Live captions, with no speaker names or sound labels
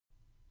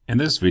In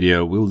this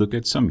video, we'll look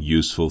at some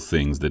useful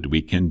things that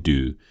we can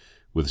do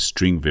with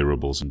string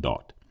variables in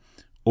Dart,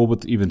 or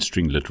with even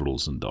string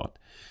literals in Dart.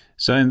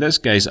 So in this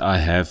case, I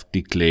have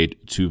declared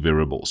two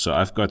variables. So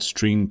I've got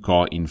string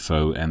car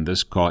info, and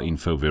this car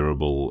info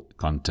variable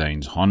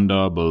contains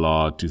Honda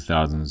Ballard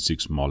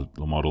 2006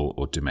 model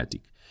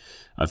automatic.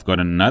 I've got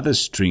another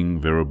string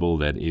variable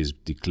that is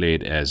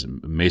declared as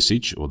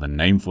message, or the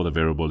name for the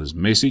variable is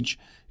message.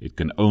 It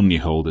can only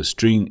hold a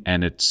string,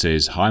 and it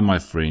says, "Hi my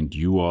friend,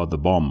 you are the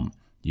bomb.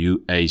 You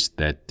aced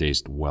that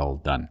test, well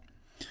done."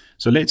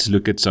 So let's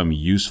look at some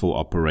useful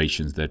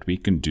operations that we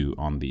can do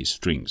on these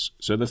strings.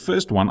 So the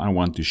first one I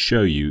want to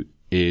show you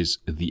is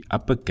the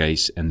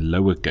uppercase and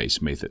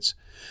lowercase methods.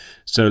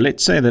 So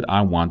let's say that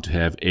I want to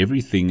have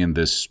everything in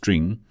this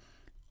string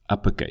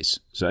uppercase.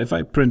 So if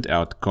I print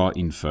out car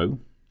info,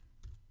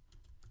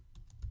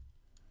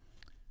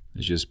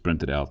 let's just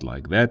print it out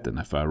like that, and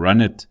if I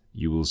run it,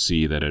 you will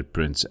see that it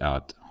prints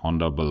out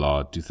Honda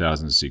Ballard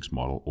 2006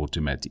 model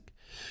automatic.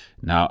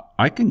 Now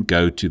I can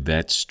go to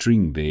that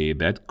string there,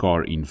 that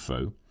car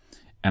info,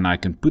 and I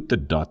can put the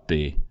dot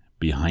there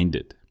behind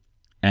it,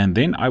 and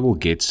then I will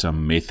get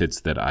some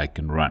methods that I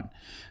can run.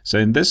 So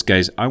in this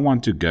case, I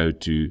want to go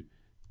to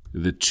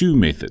the two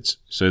methods.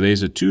 So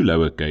there's a two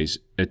lowercase,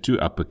 a two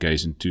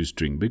uppercase, and two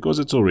string. Because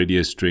it's already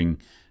a string,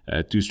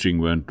 two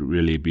string won't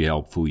really be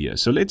helpful here.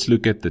 So let's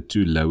look at the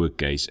two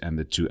lowercase and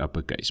the two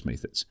uppercase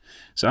methods.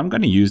 So I'm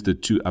going to use the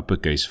two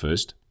uppercase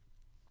first.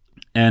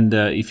 And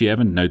if you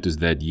haven't noticed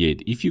that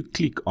yet, if you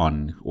click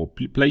on or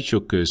place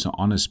your cursor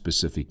on a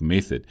specific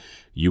method,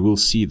 you will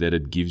see that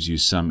it gives you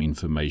some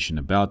information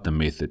about the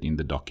method in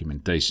the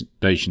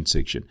documentation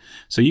section.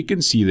 So you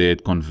can see there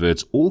it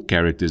converts all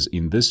characters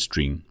in this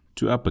string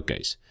to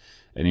uppercase.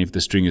 And if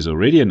the string is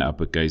already an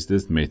uppercase,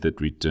 this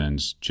method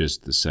returns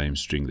just the same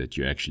string that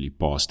you actually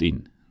passed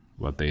in,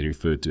 what they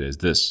refer to as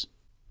this.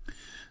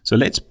 So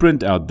let's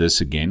print out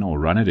this again, or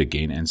run it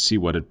again, and see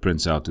what it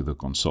prints out to the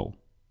console.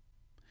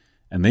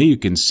 And there you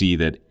can see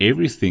that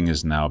everything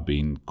is now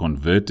being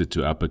converted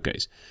to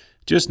uppercase.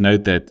 Just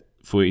note that,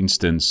 for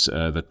instance,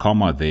 the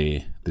comma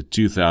there, the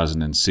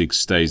 2006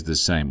 stays the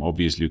same.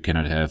 Obviously, you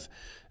cannot have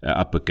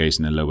uppercase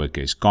and a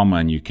lowercase comma,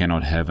 and you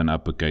cannot have an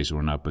uppercase or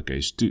an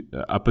uppercase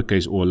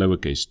or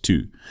lowercase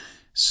 2.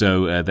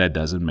 So that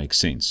doesn't make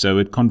sense. So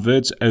it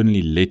converts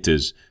only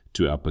letters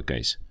to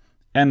uppercase.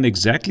 And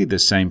exactly the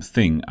same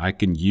thing, I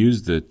can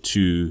use the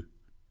two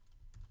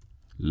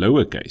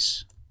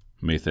lowercase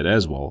method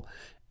as well,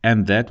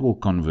 and that will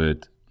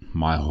convert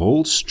my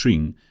whole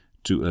string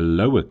to a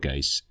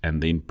lowercase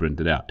and then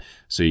print it out.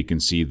 So you can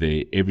see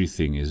there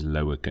everything is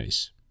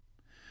lowercase.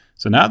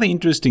 So now the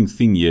interesting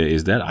thing here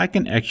is that I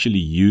can actually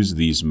use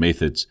these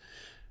methods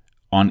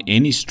on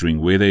any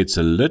string, whether it's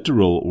a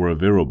literal or a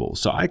variable.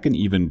 So I can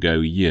even go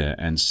here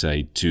and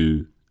say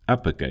to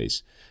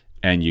uppercase,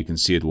 and you can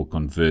see it will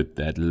convert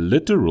that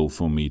literal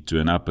for me to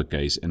an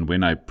uppercase, and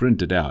when I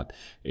print it out,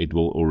 it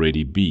will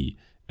already be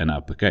an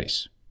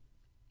uppercase.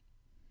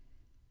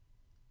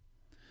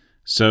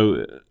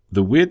 So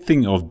the weird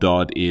thing of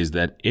Dart is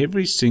that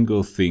every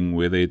single thing,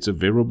 whether it's a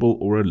variable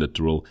or a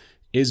literal,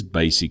 is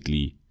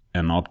basically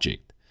an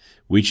object,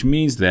 which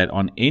means that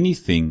on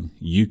anything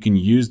you can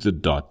use the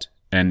dot,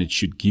 and it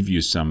should give you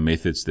some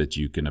methods that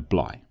you can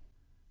apply.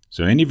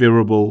 So any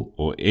variable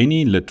or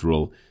any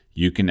literal,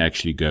 you can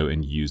actually go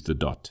and use the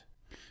dot.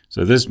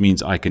 So this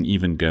means I can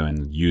even go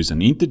and use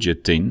an integer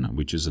 10,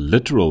 which is a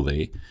literal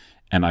there,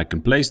 and I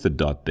can place the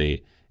dot there,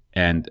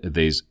 and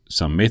there's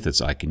some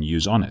methods I can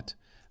use on it.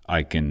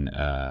 I can,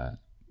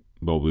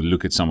 well, we'll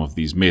look at some of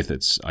these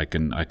methods. I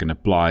can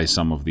apply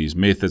some of these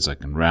methods. I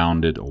can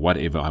round it or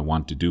whatever I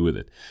want to do with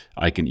it.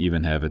 I can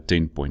even have a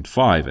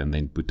 10.5 and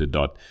then put a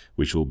dot,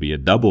 which will be a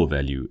double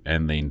value,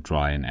 and then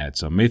try and add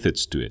some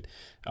methods to it.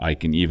 I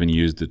can even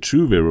use the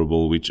true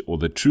variable, or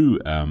the true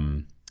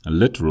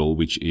literal,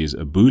 which is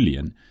a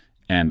Boolean,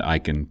 and I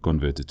can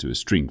convert it to a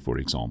string, for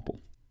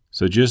example.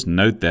 So just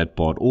note that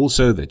part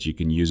also, that you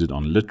can use it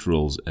on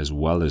literals as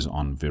well as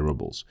on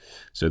variables.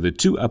 So the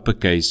two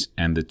uppercase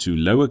and the two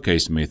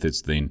lowercase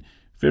methods then,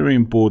 very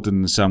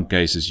important. In some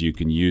cases you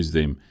can use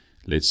them,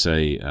 let's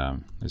say,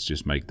 let's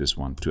just make this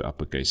one to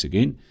uppercase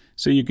again.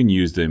 So you can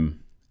use them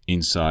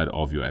inside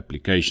of your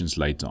applications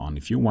later on.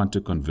 If you want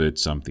to convert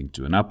something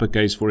to an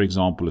uppercase, for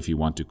example, if you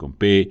want to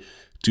compare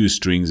two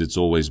strings, it's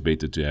always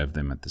better to have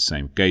them at the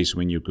same case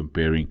when you're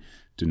comparing,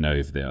 to know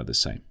if they are the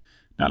same.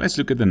 Now let's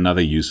look at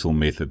another useful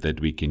method that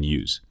we can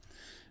use.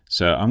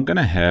 So I'm going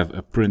to have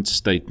a print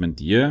statement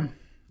here,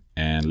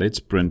 and let's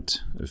print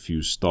a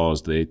few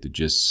stars there to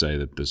just say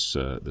that this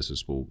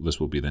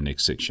will be the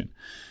next section.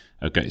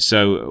 Okay,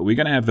 so we're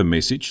going to have the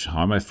message,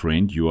 "Hi my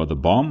friend, you are the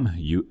bomb.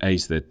 You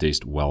aced that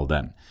test, well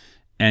done."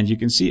 And you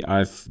can see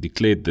I've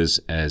declared this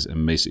as a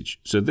message.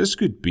 So this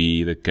could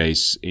be the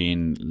case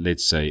in,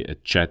 let's say, a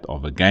chat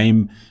of a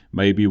game,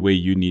 maybe where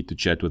you need to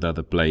chat with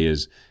other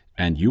players,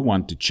 and you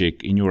want to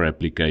check in your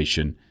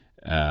application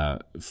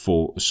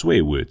for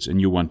swear words, and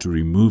you want to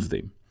remove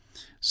them.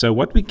 So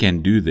what we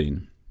can do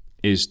then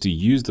is to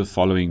use the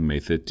following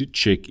method to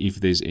check if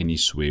there's any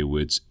swear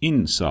words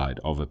inside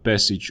of a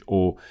passage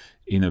or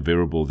in a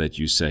variable that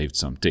you saved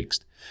some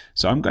text.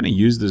 So I'm going to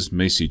use this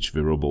message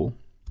variable,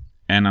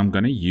 and I'm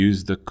going to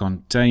use the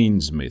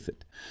contains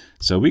method.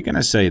 So we're going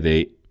to say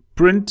there,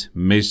 print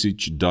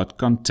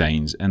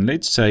message.contains, and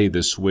let's say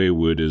the swear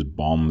word is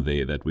bomb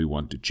there that we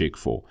want to check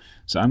for.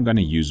 So I'm going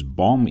to use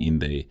bomb in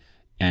there,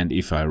 and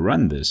if I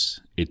run this,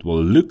 it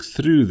will look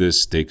through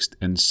this text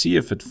and see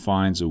if it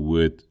finds a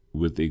word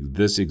with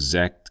this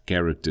exact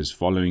characters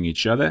following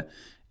each other,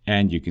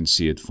 and you can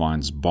see it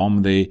finds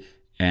bomb there,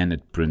 and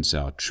it prints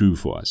out true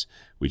for us,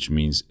 which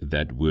means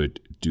that word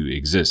do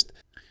exist.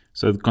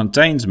 So the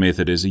contains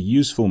method is a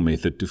useful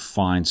method to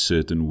find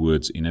certain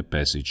words in a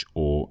passage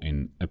or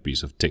in a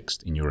piece of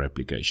text in your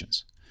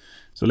applications.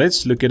 So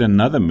let's look at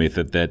another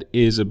method that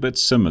is a bit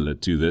similar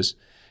to this,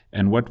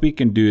 and what we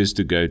can do is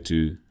to go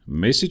to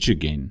message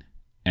again,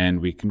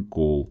 and we can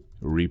call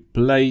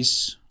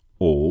replace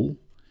all.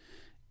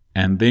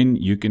 And then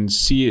you can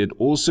see it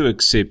also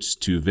accepts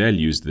two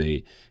values there.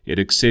 It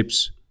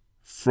accepts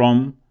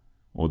from,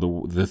 or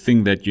the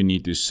thing that you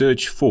need to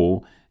search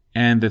for,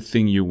 and the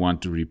thing you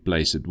want to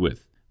replace it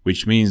with.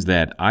 Which means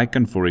that I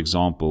can, for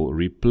example,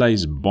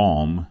 replace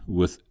bomb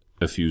with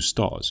a few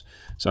stars.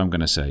 So I'm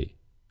going to say,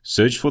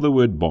 search for the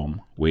word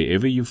bomb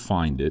wherever you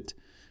find it,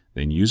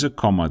 then use a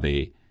comma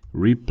there,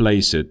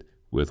 replace it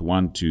with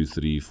 1, 2,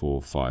 3,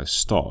 4, 5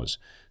 stars.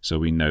 So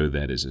we know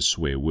that is a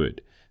swear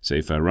word. So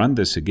if I run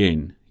this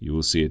again, you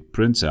will see it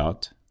prints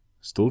out,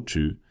 still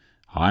true,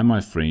 hi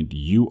my friend,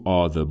 you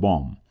are the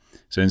bomb.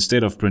 So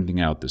instead of printing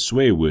out the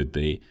swear word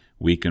there,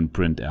 we can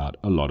print out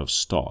a lot of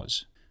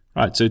stars.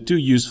 Right, so two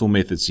useful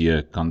methods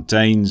here,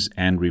 contains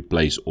and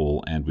replace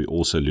all, and we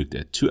also looked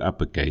at two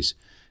uppercase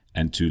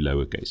and two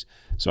lowercase.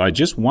 So I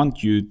just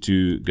want you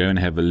to go and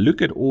have a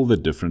look at all the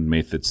different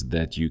methods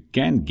that you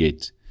can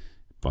get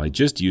by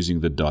just using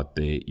the dot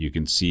there. You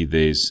can see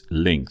there's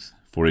length.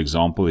 For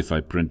example, if I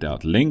print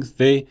out length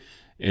there,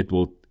 it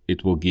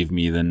will give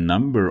me the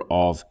number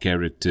of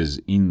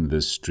characters in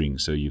the string.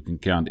 So you can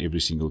count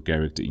every single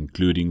character,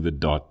 including the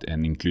dot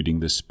and including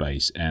the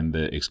space and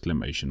the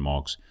exclamation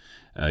marks.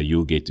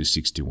 You'll get to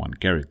 61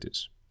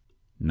 characters.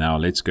 Now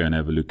let's go and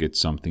have a look at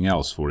something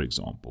else, for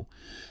example.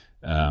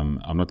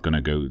 I'm not going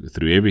to go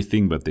through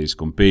everything, but there's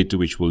compared to,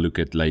 which we'll look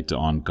at later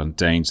on,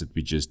 contains that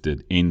we just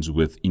did, ends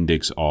with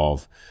index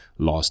of,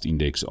 last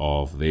index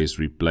of, there's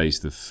replace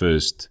the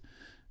first,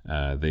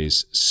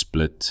 there's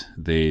split,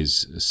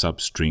 there's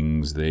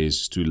substrings,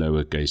 there's two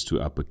lowercase,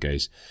 two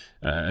uppercase.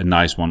 A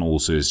nice one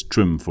also is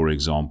trim, for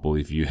example.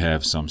 If you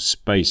have some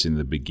space in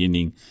the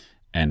beginning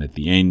and at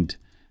the end,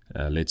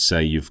 let's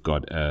say you've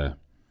got a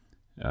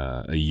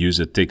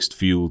user text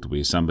field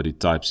where somebody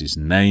types his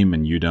name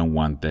and you don't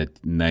want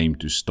that name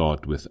to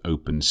start with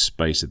open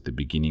space at the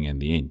beginning and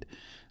the end.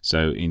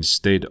 So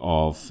instead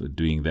of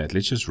doing that,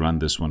 let's just run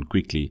this one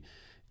quickly,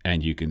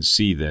 and you can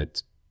see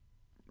that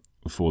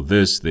for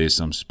this, there's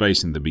some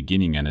space in the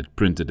beginning and it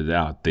printed it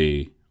out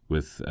there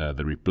with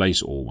the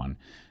replace all one.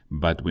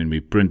 But when we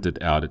print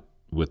it out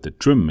with the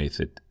trim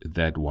method,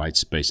 that white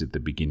space at the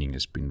beginning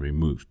has been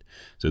removed.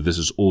 So this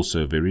is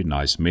also a very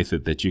nice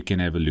method that you can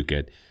have a look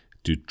at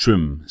to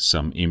trim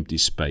some empty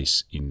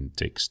space in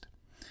text.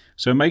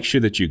 So make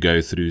sure that you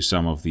go through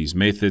some of these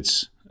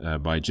methods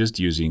by just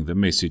using the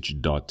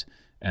message dot,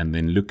 and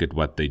then look at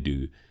what they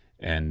do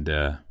and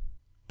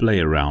play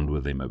around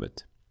with them a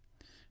bit.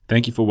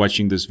 Thank you for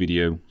watching this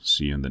video.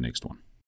 See you in the next one.